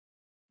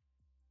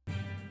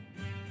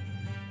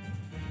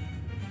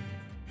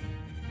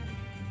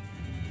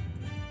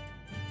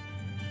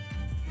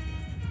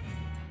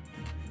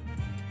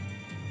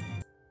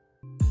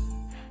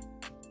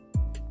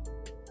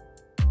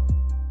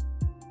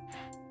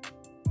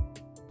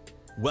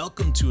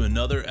Welcome to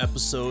another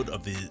episode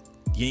of the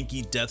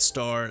Yankee Death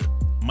Star.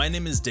 My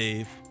name is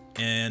Dave,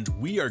 and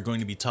we are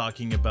going to be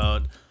talking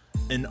about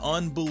an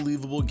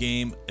unbelievable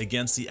game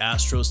against the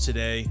Astros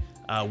today.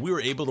 We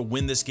were able to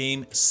win this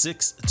game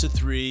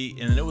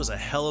 6-3, and it was a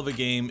hell of a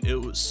game. It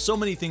was so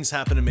many things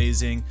happened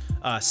amazing.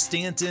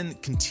 Stanton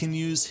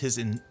continues his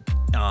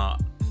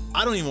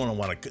I don't even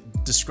want to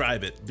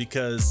describe it,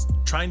 because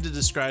trying to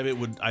describe it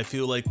would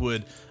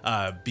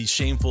be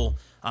shameful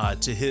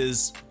to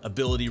his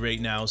ability right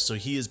now. So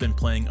he has been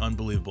playing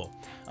unbelievable.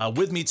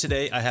 With me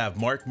today, I have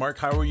Mark. Mark,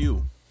 how are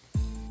you?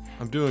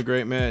 I'm doing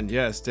great, man.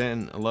 Yeah,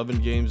 Stanton,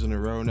 11 games in a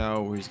row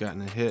now where he's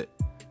gotten a hit.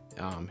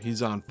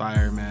 He's on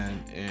fire,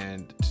 man.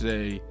 And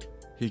today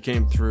he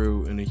came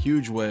through in a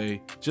huge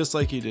way, just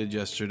like he did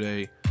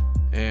yesterday.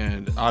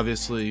 And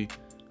obviously,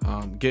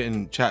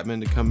 getting Chapman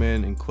to come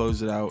in and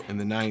close it out in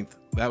the ninth,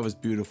 that was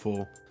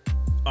beautiful.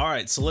 All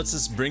right, so let's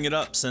just bring it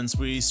up. Since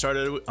we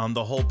started on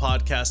the whole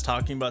podcast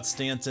talking about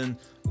Stanton,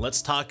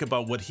 let's talk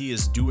about what he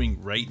is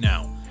doing right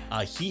now.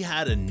 He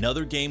had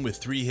another game with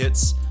 3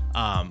 hits.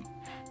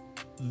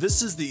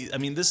 This is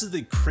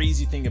the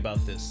crazy thing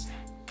about this.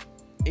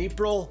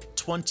 April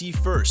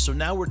 21st. So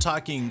now we're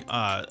talking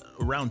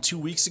around 2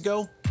 weeks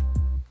ago.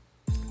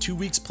 2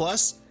 weeks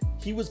plus.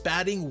 He was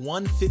batting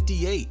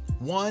 158.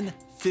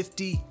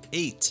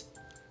 158.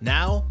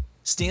 Now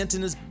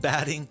Stanton is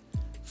batting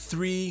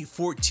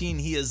 314.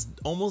 He has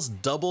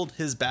almost doubled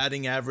his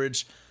batting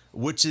average,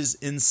 which is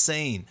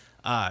insane.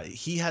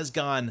 He has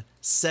gone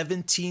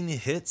 17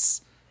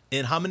 hits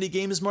in how many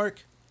games,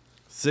 Mark?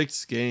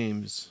 6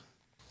 games.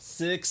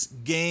 6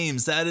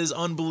 games. That is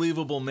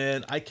unbelievable,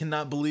 man. I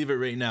cannot believe it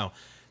right now.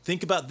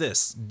 Think about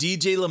this.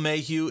 DJ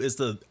LeMahieu is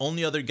the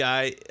only other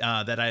guy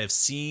that I have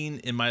seen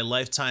in my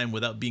lifetime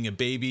without being a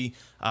baby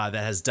that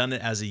has done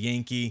it as a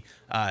Yankee.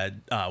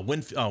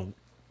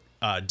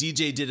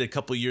 DJ did it a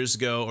couple years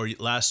ago, or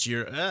last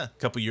year, a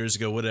couple years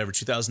ago, whatever,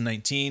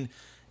 2019.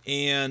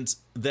 And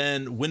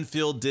then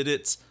Winfield did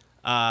it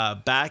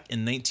back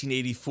in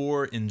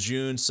 1984 in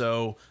June.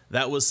 So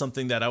that was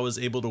something that I was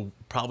able to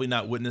probably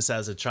not witness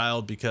as a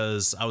child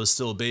because I was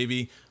still a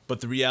baby. But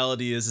the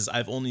reality is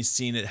I've only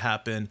seen it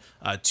happen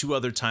 2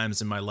 other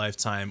times in my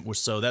lifetime.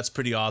 So that's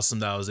pretty awesome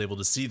that I was able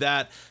to see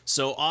that.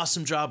 So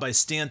awesome job by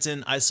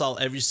Stanton. I saw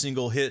every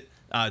single hit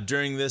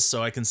during this,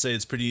 so I can say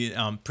it's pretty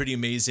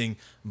amazing.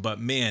 But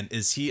man,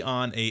 is he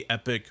on a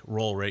epic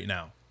roll right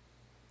now?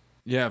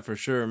 Yeah, for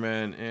sure,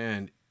 man.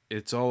 And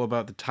it's all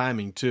about the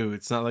timing too.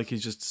 It's not like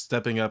he's just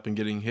stepping up and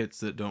getting hits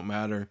that don't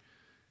matter.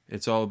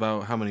 It's all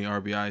about how many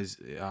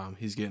RBIs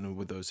he's getting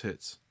with those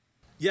hits.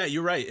 Yeah,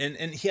 you're right.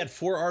 And he had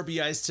 4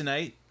 RBIs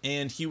tonight,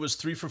 and he was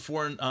 3 for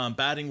 4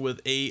 batting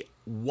with a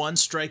 1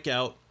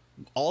 strikeout.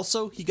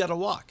 Also, he got a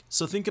walk.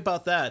 So think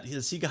about that.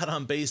 He got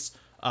on base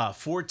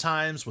 4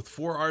 times with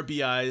 4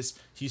 RBIs.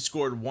 He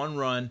scored 1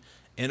 run,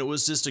 and it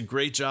was just a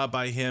great job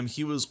by him.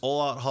 He was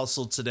all out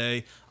hustled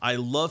today. I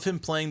love him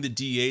playing the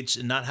DH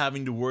and not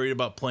having to worry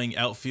about playing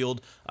outfield.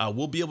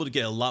 We'll be able to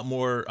get a lot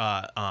more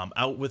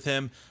out with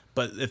him.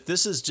 But if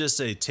this is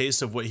just a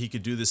taste of what he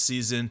could do this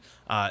season,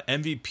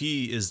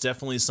 MVP is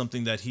definitely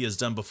something that he has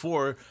done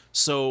before.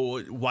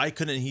 So why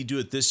couldn't he do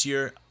it this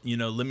year? You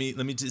know, let me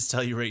just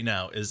tell you right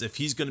now, is if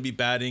he's going to be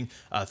batting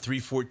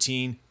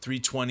 314,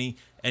 320,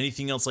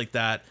 anything else like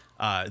that,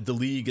 the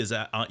league is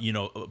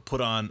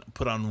put on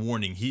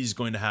warning. He's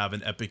going to have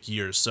an epic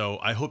year. So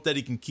I hope that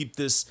he can keep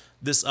this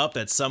up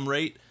at some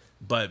rate.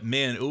 But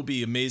man, it will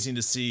be amazing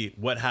to see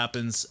what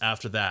happens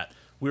after that.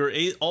 We were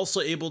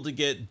also able to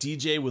get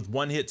DJ with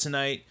 1 hit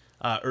tonight.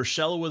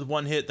 Urshela with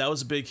 1 hit. That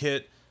was a big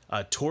hit.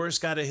 Torres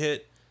got a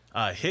hit.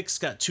 Hicks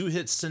got 2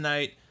 hits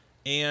tonight.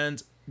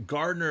 And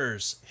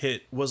Gardner's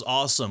hit was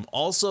awesome.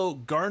 Also,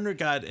 Gardner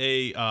got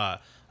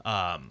a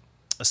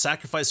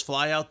sacrifice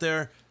fly out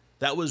there.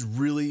 That was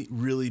really,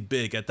 really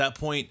big. At that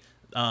point,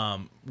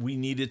 we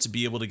needed to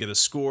be able to get a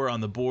score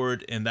on the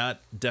board, and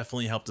that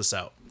definitely helped us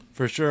out.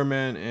 For sure,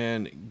 man.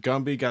 And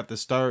Gumby got the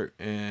start,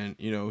 and,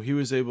 he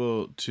was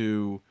able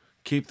to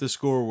keep the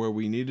score where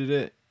we needed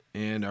it,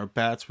 and our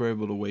bats were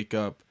able to wake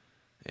up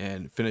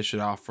and finish it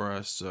off for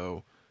us.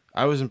 So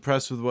I was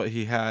impressed with what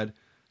he had.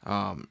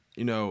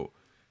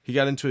 He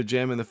got into a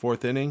jam in the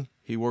 4th inning.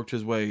 He worked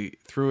his way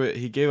through it.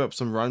 He gave up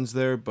some runs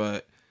there,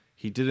 but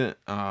he didn't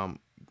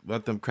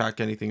let them crack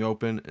anything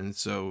open, and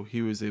so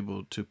he was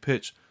able to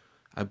pitch,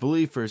 I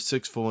believe, for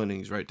 6 full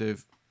innings, right,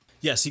 Dave?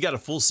 Yes, he got a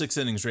full 6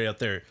 innings right out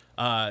there.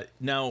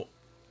 Now,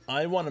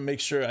 I want to make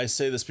sure I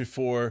say this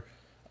before.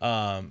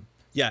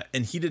 Yeah,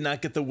 and he did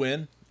not get the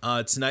win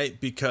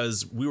tonight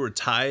because we were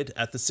tied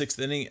at the 6th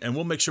inning, and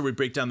we'll make sure we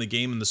break down the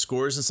game and the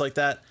scores and stuff like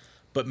that.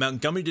 But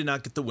Montgomery did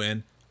not get the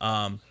win.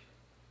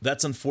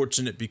 That's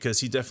unfortunate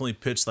because he definitely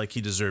pitched like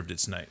he deserved it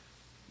tonight.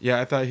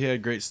 Yeah, I thought he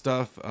had great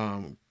stuff,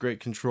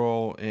 great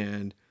control,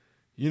 and,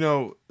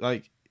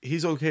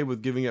 he's okay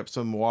with giving up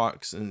some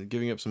walks and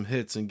giving up some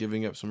hits and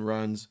giving up some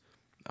runs.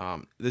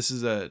 This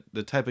is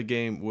the type of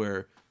game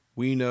where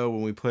we know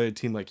when we play a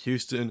team like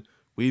Houston,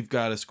 we've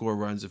got to score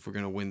runs if we're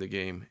going to win the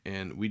game.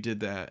 And we did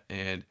that,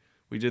 and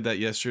We did that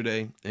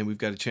yesterday, and we've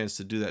got a chance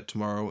to do that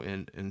tomorrow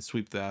and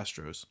sweep the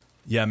Astros.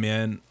 Yeah,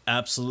 man,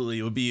 absolutely.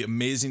 It would be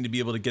amazing to be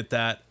able to get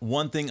that.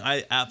 One thing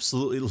I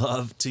absolutely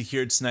love to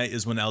hear tonight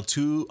is when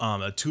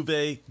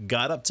Altuve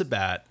got up to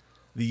bat.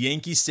 The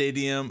Yankee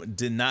Stadium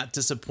did not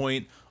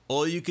disappoint.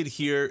 All you could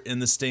hear in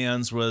the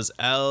stands was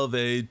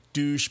Alve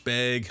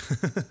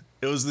douchebag.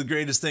 It was the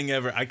greatest thing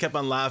ever. I kept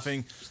on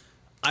laughing.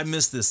 I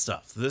miss this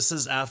stuff. This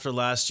is after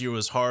last year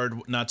was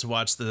hard not to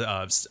watch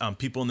the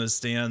people in the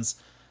stands,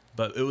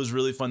 but it was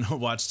really fun to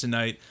watch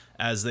tonight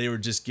as they were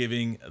just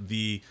giving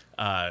the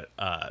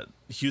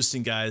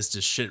Houston guys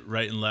just shit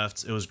right and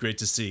left. It was great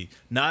to see.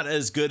 Not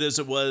as good as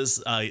it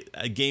was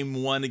a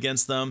game one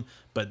against them,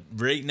 but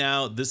right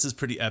now this is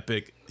pretty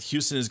epic.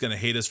 Houston is going to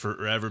hate us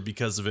forever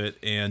because of it,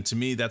 and to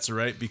me that's all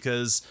right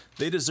because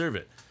they deserve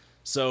it.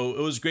 So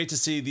it was great to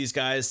see these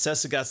guys.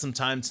 Sessa got some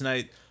time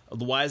tonight.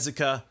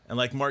 Loaisiga, and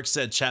like Mark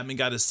said, Chapman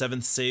got his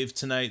 7th save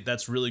tonight.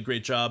 That's really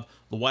great job.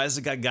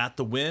 Loaisiga got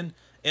the win.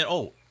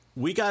 And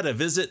we got a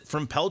visit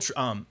from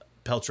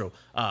Peralta.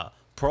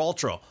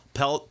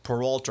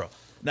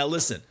 Now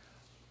listen,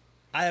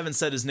 I haven't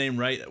said his name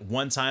right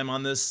one time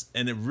on this,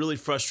 and it really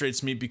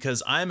frustrates me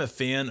because I'm a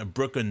fan of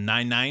Brooklyn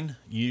Nine-Nine.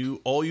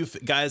 All you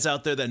guys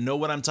out there that know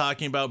what I'm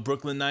talking about,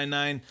 Brooklyn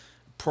Nine-Nine,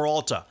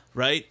 Peralta,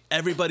 right?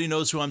 Everybody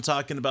knows who I'm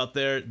talking about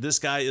there. This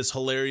guy is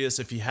hilarious.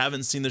 If you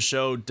haven't seen the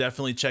show,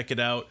 definitely check it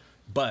out.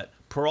 But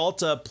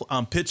Peralta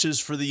pitches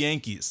for the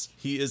Yankees.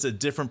 He is a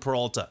different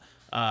Peralta.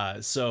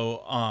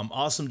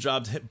 Awesome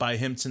job by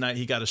him tonight.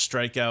 He got a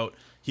strikeout.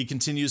 He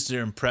continues to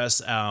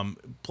impress,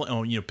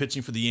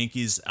 pitching for the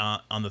Yankees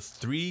on the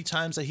 3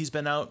 times that he's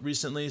been out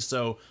recently.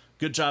 So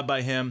good job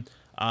by him.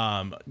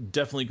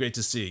 Definitely great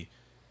to see.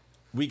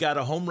 We got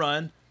a home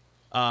run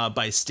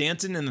by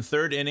Stanton in the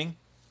 3rd inning.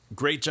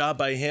 Great job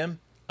by him.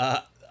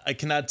 I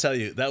cannot tell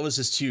you, that was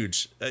just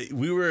huge.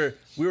 We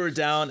were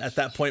down at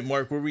that point,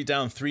 Mark. Were we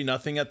down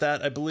 3-0 at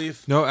that? I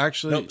believe. No,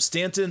 actually, no.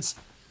 Stanton's.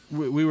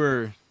 We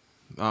were.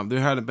 There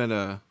hadn't been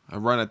a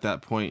run at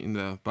that point in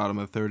the bottom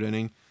of the 3rd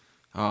inning.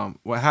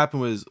 What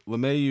happened was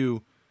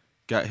LeMahieu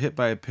got hit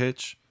by a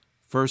pitch.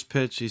 First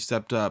pitch, he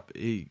stepped up.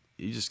 He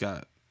just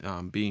got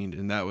beamed,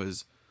 and that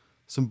was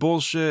some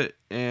bullshit.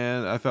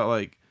 And I felt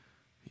like,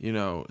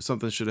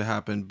 something should have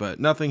happened, but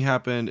nothing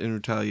happened in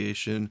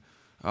retaliation.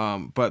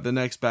 But the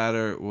next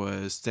batter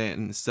was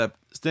Stanton.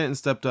 Stanton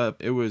stepped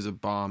up. It was a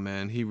bomb,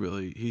 man.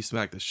 He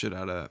smacked the shit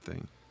out of that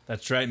thing.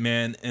 That's right,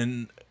 man.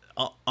 And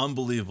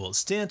unbelievable.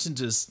 Stanton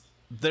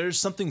there's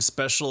something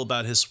special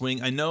about his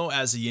swing. I know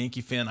as a Yankee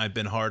fan, I've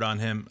been hard on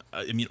him.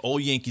 I mean, all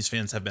Yankees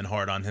fans have been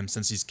hard on him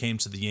since he's came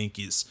to the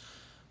Yankees.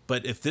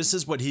 But if this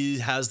is what he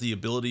has the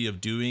ability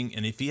of doing,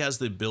 and if he has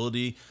the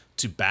ability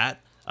to bat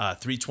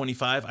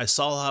 325, I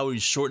saw how he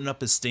shortened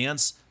up his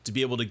stance to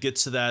be able to get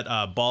to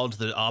that ball to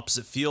the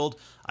opposite field.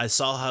 I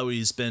saw how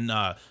he's been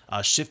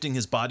shifting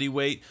his body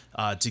weight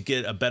to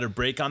get a better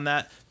break on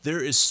that.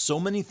 There is so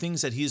many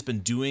things that he's been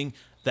doing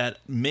that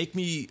make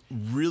me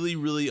really,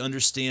 really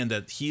understand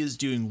that he is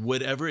doing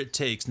whatever it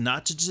takes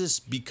not to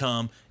just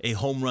become a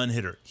home run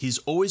hitter. He's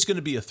always going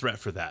to be a threat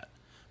for that.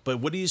 But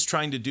what he's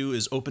trying to do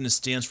is open his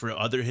stance for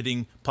other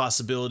hitting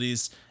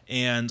possibilities.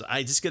 And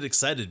I just get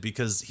excited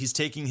because he's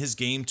taking his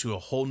game to a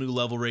whole new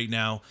level right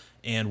now.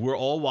 And we're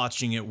all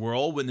watching it. We're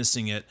all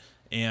witnessing it.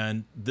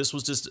 And this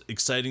was just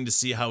exciting to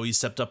see how he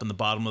stepped up in the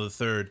bottom of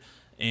the 3rd.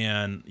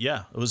 And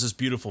yeah, it was just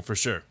beautiful for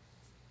sure.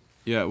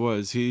 Yeah, it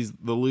was. He's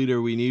the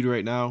leader we need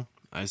right now.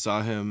 I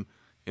saw him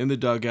in the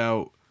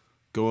dugout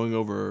going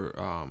over,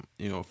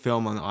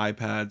 film on the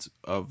iPads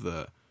of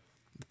the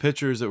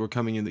pitchers that were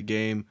coming in the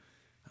game.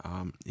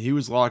 He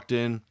was locked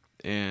in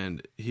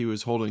and he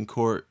was holding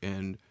court,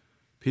 and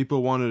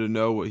people wanted to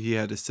know what he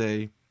had to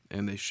say,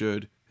 and they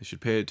should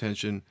pay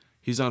attention.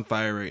 He's on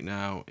fire right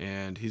now,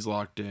 and he's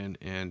locked in,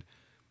 and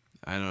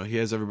I know he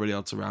has everybody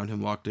else around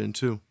him locked in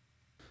too.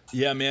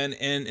 Yeah, man.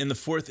 And in the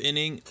 4th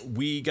inning,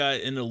 we got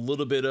in a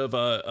little bit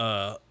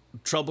of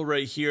trouble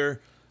right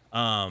here.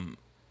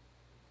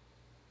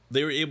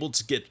 They were able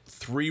to get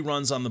 3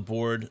 runs on the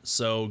board.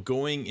 So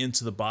going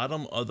into the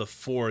bottom of the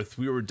 4th,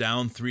 we were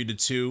down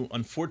 3-2.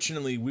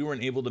 Unfortunately, we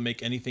weren't able to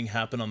make anything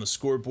happen on the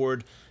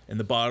scoreboard in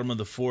the bottom of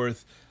the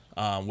 4th,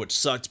 which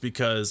sucked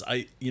because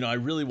I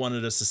really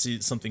wanted us to see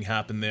something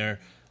happen there.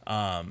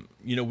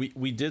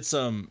 We did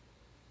some,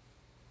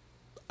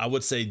 I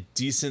would say,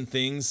 decent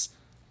things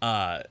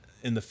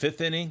in the 5th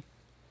inning.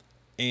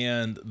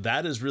 And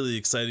that is really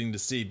exciting to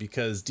see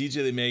because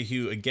DJ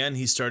LeMahieu, again,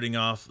 he's starting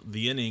off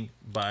the inning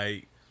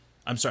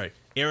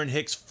Aaron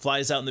Hicks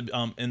flies out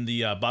in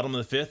the bottom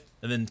of the 5th,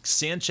 and then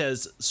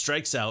Sanchez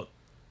strikes out,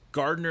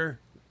 Gardner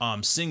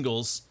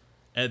singles,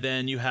 and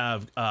then you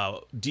have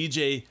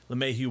DJ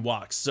LeMahieu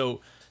walks.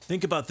 So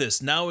think about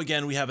this. Now,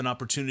 again, we have an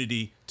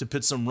opportunity to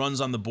put some runs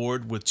on the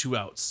board with 2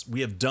 outs.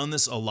 We have done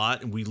this a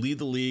lot, and we lead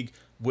the league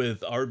with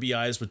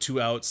RBIs with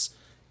 2 outs.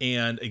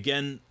 And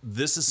again,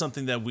 this is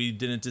something that we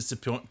didn't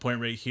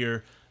disappoint right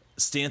here.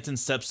 Stanton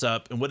steps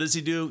up, and what does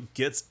he do?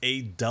 Gets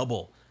a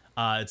double.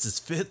 It's his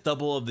 5th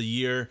double of the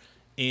year,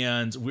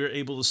 and we were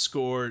able to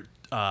score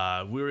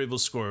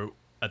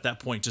at that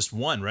point just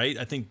one, right?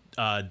 I think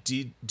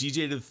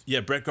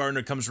Brett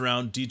Gardner comes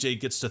around, DJ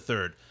gets to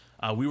third.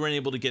 We weren't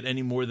able to get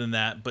any more than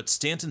that, but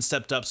Stanton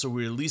stepped up, so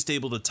we were at least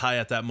able to tie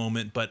at that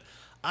moment. But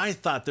I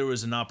thought there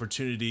was an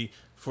opportunity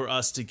for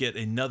us to get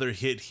another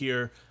hit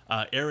here.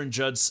 Aaron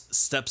Judge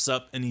steps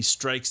up and he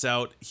strikes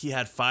out. He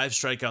had 5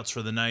 strikeouts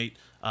for the night.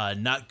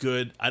 Not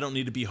good. I don't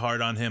need to be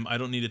hard on him. I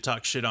don't need to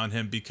talk shit on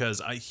him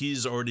because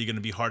he's already going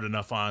to be hard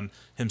enough on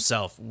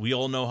himself. We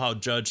all know how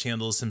Judge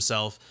handles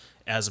himself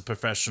as a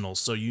professional,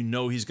 so you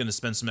know he's going to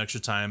spend some extra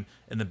time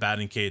in the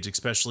batting cage,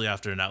 especially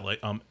after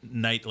a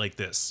night like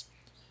this.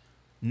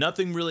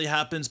 Nothing really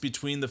happens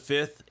between the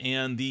 5th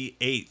and the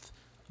 8th.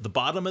 The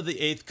bottom of the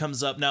 8th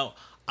comes up. Now,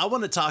 I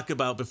want to talk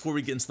about, before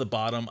we get into the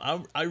bottom,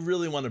 I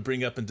really want to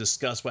bring up and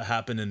discuss what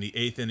happened in the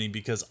 8th inning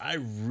because I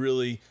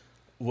really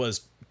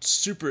was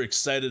super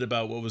excited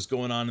about what was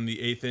going on in the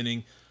 8th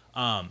inning.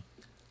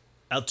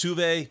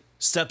 Altuve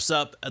steps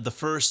up at the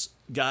first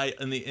guy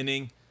in the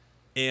inning,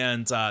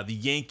 and the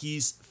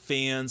Yankees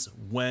fans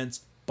went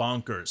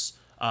bonkers.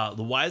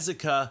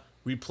 Loaisiga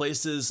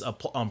replaces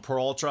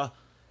Peralta,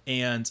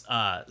 and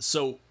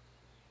so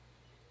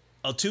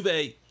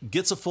Altuve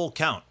gets a full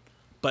count.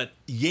 But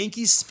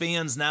Yankees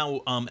fans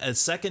now, as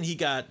second he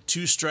got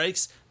 2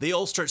 strikes, they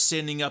all start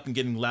standing up and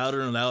getting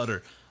louder and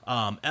louder.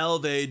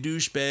 Elve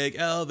douchebag,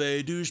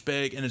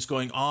 and it's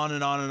going on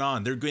and on and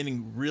on. They're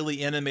getting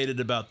really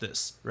animated about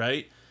this,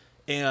 right?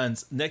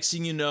 And next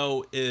thing you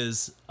know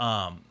is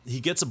he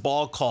gets a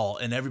ball call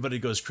and everybody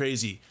goes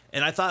crazy.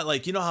 And I thought,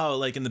 like, you know how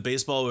like in the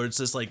baseball where it's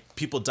just like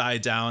people die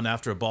down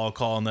after a ball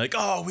call and like,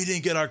 oh, we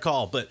didn't get our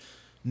call. But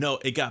no,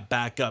 it got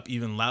back up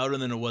even louder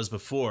than it was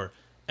before.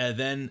 And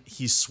then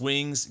he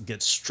swings,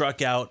 gets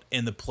struck out,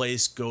 and the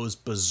place goes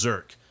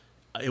berserk.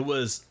 It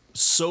was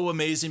so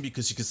amazing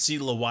because you could see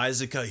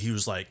Loaisiga. He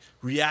was like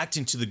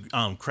reacting to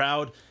the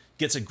crowd,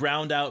 gets a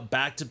ground out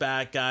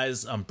back-to-back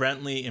guys.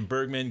 Brentley and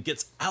Bergman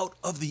gets out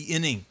of the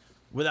inning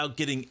without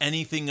getting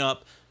anything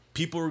up.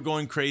 People were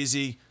going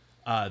crazy.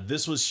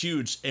 This was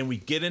huge. And we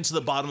get into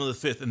the bottom of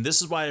the 5th. And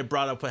this is why I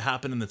brought up what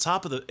happened in the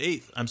top of the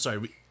 8th. I'm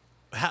sorry.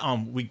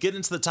 We get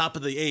into the top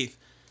of the 8th.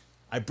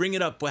 I bring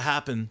it up. What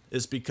happened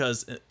is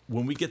because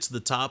when we get to the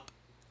top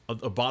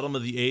of the bottom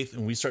of the 8th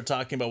and we start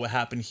talking about what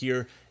happened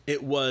here,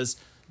 it was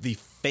the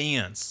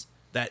fans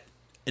that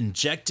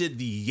injected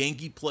the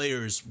Yankee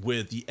players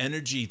with the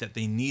energy that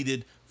they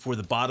needed for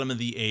the bottom of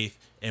the 8th.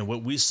 And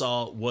what we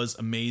saw was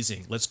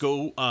amazing. Let's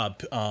go,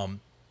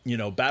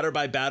 batter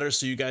by batter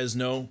so you guys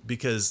know,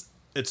 because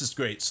it's just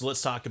great. So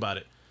let's talk about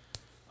it.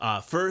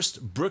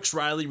 First, Brooks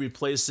Riley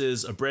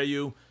replaces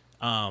Abreu.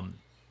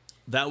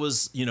 That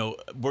was,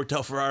 worked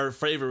out for our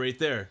favor right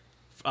there.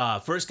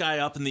 First guy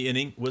up in the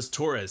inning was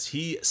Torres.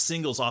 He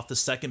singles off the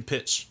second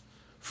pitch.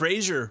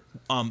 Frazier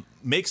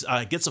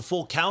gets a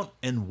full count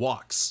and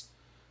walks.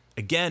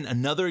 Again,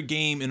 another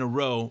game in a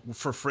row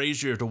for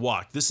Frazier to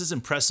walk. This is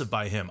impressive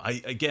by him.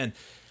 I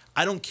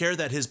don't care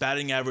that his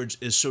batting average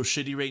is so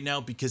shitty right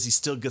now because he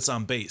still gets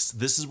on base.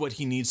 This is what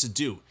he needs to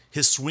do.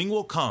 His swing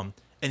will come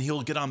and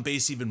he'll get on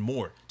base even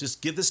more.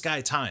 Just give this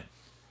guy time.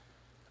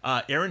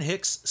 Aaron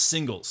Hicks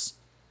singles.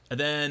 And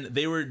then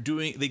they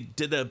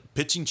did a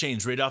pitching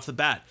change right off the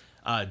bat.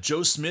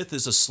 Joe Smith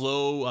is a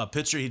slow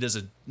pitcher. He does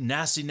a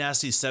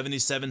nasty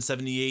 77,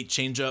 78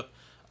 changeup,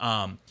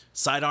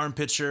 sidearm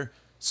pitcher.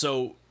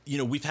 So,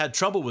 we've had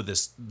trouble with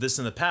this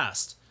in the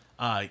past.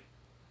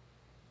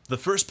 The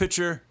first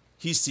pitcher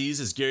he sees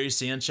is Gary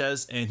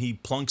Sanchez, and he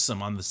plunks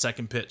him on the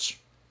second pitch.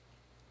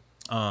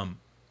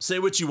 Say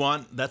what you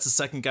want. That's the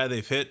second guy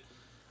they've hit.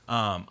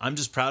 I'm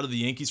just proud of the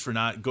Yankees for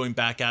not going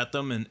back at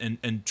them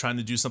and trying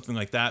to do something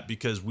like that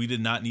because we did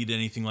not need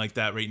anything like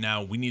that right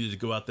now. We needed to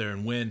go out there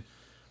and win.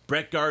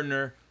 Brett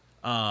Gardner,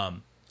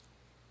 so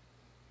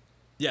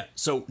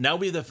now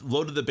we have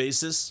loaded the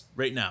bases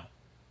right now.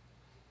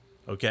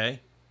 Okay?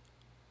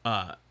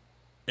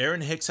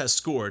 Aaron Hicks has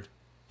scored.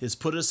 He's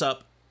put us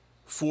up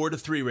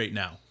 4-3 right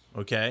now.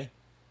 Okay?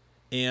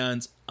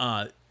 And,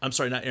 I'm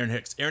sorry, not Aaron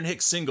Hicks. Aaron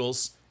Hicks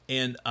singles,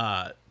 and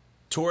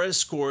Torres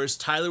scores,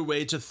 Tyler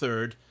Wade to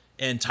third,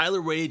 and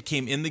Tyler Wade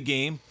came in the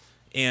game,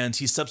 and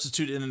he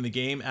substituted in the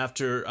game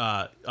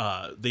after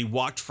they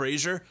walked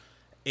Frazier.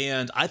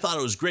 And I thought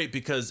it was great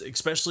because,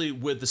 especially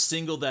with the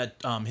single that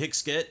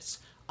Hicks gets,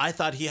 I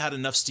thought he had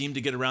enough steam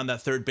to get around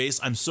that third base.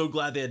 I'm so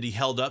glad that he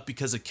held up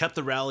because it kept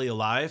the rally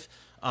alive.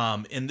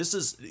 And this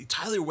is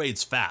Tyler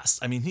Wade's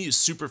fast. I mean, he is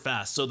super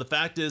fast. So the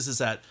fact is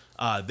that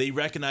they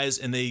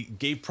recognized and they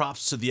gave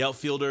props to the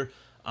outfielder.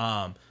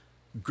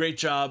 Great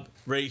job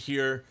right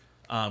here.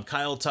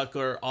 Kyle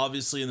Tucker,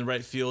 obviously in the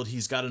right field,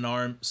 he's got an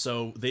arm.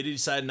 So they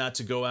decided not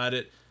to go at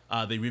it.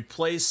 They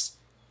replace.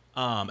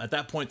 At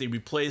that point, they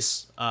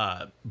replace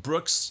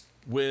Brooks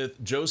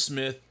with Joe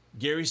Smith.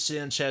 Gary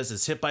Sanchez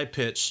is hit by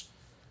pitch.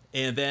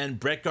 And then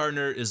Brett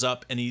Gardner is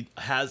up and he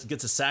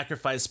gets a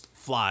sacrifice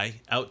fly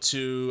out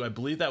to, I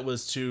believe that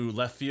was to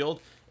left field.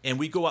 And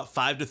we go up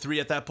 5-3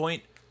 at that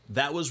point.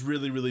 That was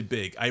really, really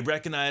big. I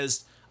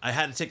recognized I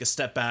had to take a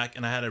step back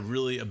and I had to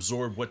really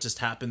absorb what just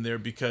happened there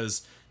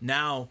because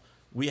now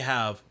we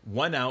have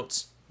 1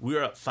 out We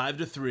were up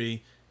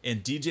 5-3,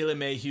 and DJ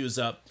LeMahieu is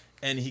up,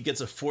 and he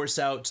gets a force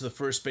out to the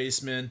first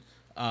baseman.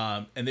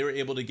 And they were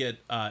able to get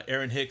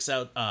Aaron Hicks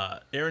out.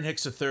 Aaron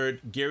Hicks to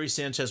third. Gary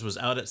Sanchez was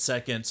out at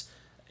second.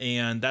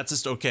 And that's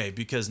just okay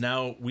because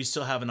now we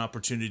still have an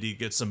opportunity to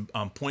get some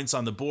points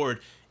on the board.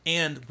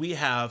 And we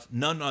have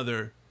none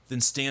other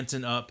than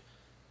Stanton up.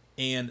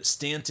 And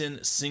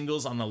Stanton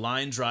singles on the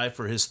line drive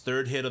for his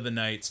third hit of the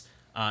night.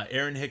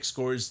 Aaron Hicks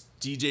scores.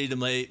 DJ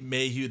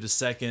LeMahieu the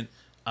second.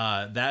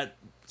 That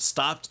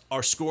stopped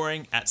our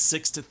scoring at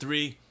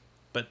 6-3.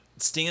 But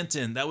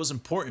Stanton, that was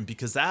important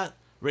because that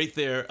right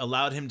there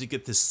allowed him to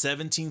get the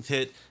 17th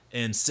hit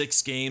in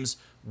 6 games,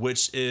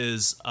 which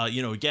is,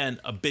 again,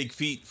 a big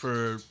feat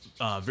for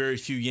very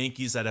few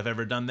Yankees that have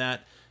ever done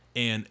that.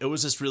 And it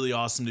was just really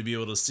awesome to be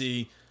able to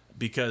see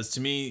because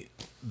to me,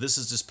 this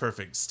is just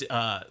perfect.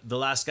 The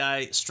last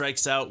guy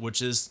strikes out,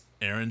 which is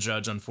Aaron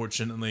Judge,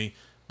 unfortunately.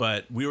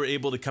 But we were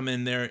able to come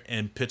in there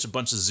and pitch a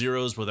bunch of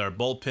zeros with our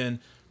bullpen.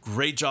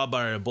 Great job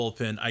by our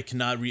bullpen. I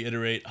cannot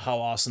reiterate how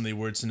awesome they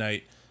were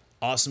tonight.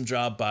 Awesome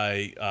job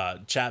by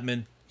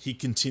Chapman. He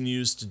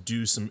continues to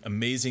do some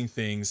amazing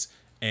things,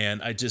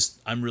 and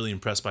I'm really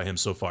impressed by him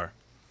so far.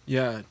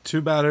 Yeah,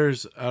 2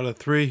 batters out of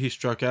 3 he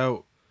struck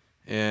out,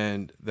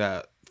 and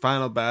that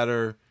final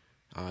batter,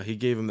 he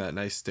gave him that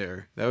nice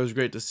stare. That was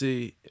great to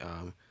see.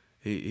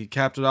 He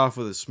capped it off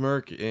with a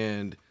smirk,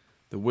 and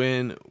the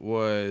win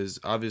was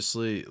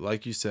obviously,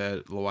 like you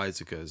said,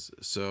 Loizaca's.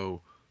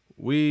 So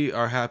we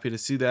are happy to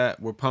see that.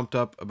 We're pumped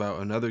up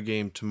about another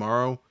game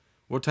tomorrow.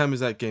 What time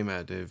is that game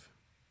at, Dave?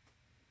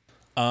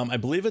 I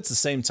believe it's the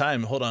same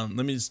time. Hold on.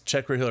 Let me just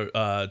check right here.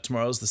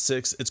 Tomorrow's the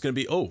 6th. It's going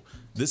to be,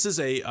 this is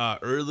a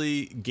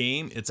early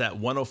game. It's at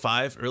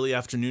 1:05, early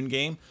afternoon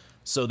game.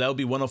 So that will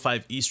be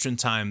 1:05 Eastern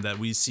time that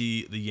we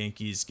see the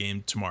Yankees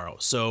game tomorrow.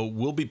 So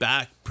we'll be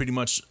back pretty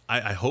much.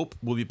 I hope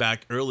we'll be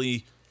back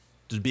early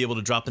to be able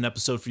to drop an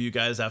episode for you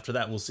guys after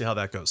that. We'll see how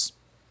that goes.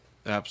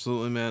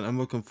 Absolutely, man. I'm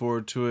looking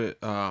forward to it.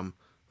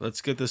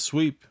 Let's get the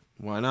sweep.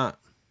 Why not?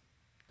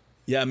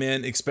 Yeah,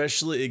 man,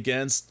 especially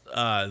against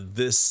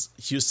this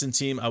Houston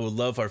team. I would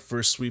love our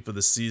first sweep of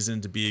the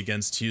season to be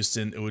against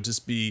Houston. It would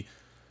just be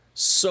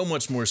so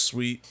much more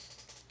sweet.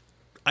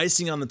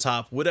 Icing on the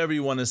top, whatever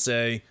you want to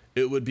say,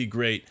 it would be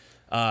great.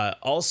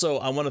 Also,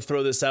 I want to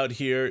throw this out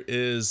here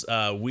is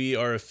we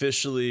are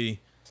officially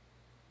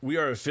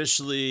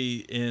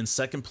in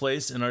second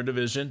place in our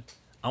division.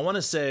 I want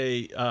to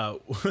say, I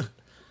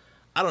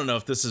don't know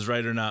if this is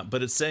right or not,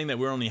 but it's saying that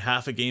we're only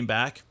half a game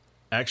back.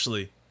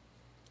 Actually,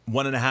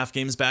 1.5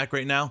 games back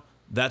right now.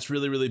 That's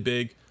really, really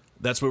big.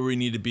 That's where we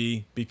need to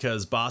be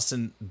because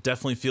Boston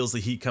definitely feels the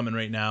heat coming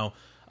right now.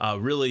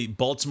 Really,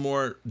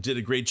 Baltimore did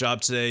a great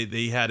job today.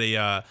 They had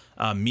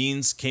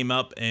Means came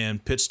up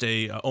and pitched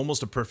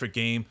almost a perfect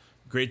game.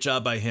 Great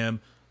job by him.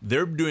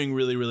 They're doing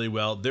really, really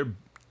well. They're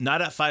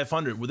not at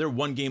 500. They're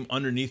 1 game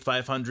underneath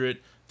 500.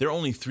 They're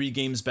only 3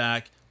 games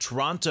back.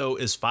 Toronto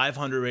is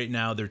 500 right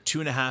now. They're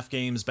 2.5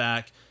 games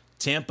back.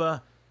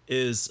 Tampa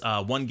is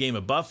 1 game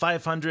above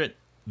 500.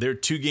 They're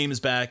 2 games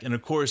back. And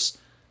of course,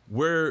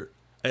 we're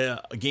a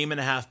game and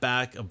a half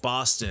back of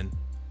Boston,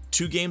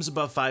 2 games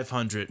above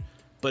 500.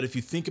 But if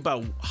you think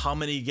about how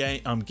many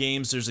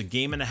games, there's a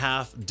game and a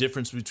half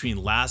difference between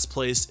last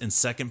place and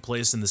second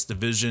place in this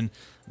division.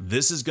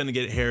 This is going to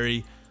get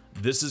hairy.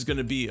 This is going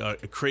to be a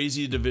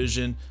crazy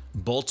division.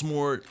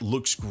 Baltimore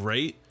looks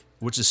great,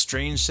 which is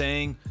strange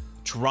saying.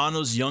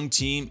 Toronto's young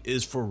team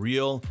is for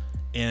real,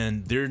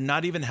 and they're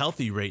not even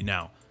healthy right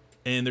now.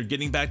 And they're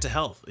getting back to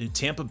health. In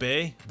Tampa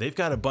Bay, they've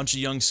got a bunch of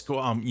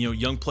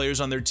young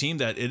players on their team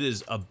that it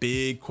is a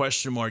big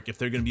question mark if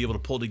they're going to be able to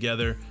pull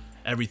together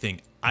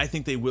everything. I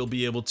think they will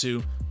be able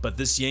to, but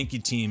this Yankee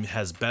team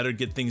has better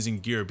get things in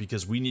gear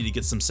because we need to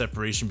get some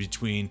separation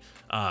between,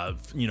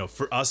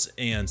 for us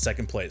and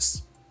second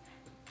place.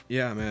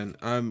 Yeah, man.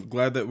 I'm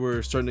glad that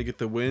we're starting to get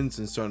the wins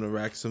and starting to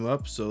rack some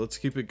up. So let's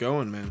keep it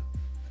going, man.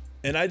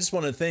 And I just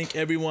want to thank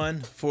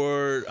everyone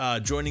for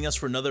joining us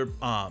for another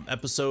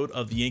episode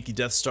of the Yankee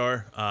Death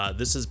Star.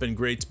 This has been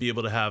great to be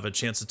able to have a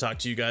chance to talk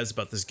to you guys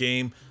about this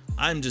game.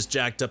 I'm just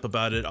jacked up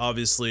about it.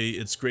 Obviously,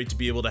 it's great to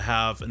be able to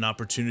have an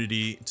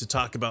opportunity to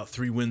talk about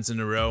 3 wins in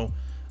a row.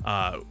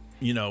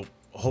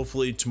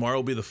 Hopefully tomorrow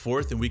will be the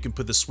 4th and we can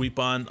put the sweep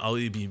on. I'll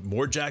be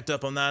more jacked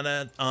up on that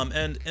end.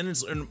 And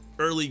it's an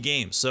early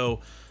game. So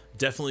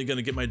definitely going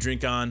to get my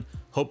drink on.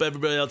 Hope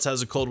everybody else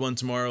has a cold one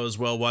tomorrow as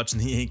well, watching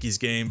the Yankees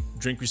game.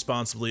 Drink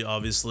responsibly,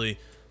 obviously.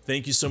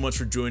 Thank you so much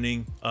for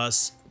joining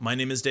us. My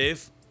name is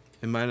Dave.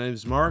 And my name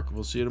is Mark.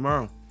 We'll see you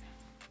tomorrow.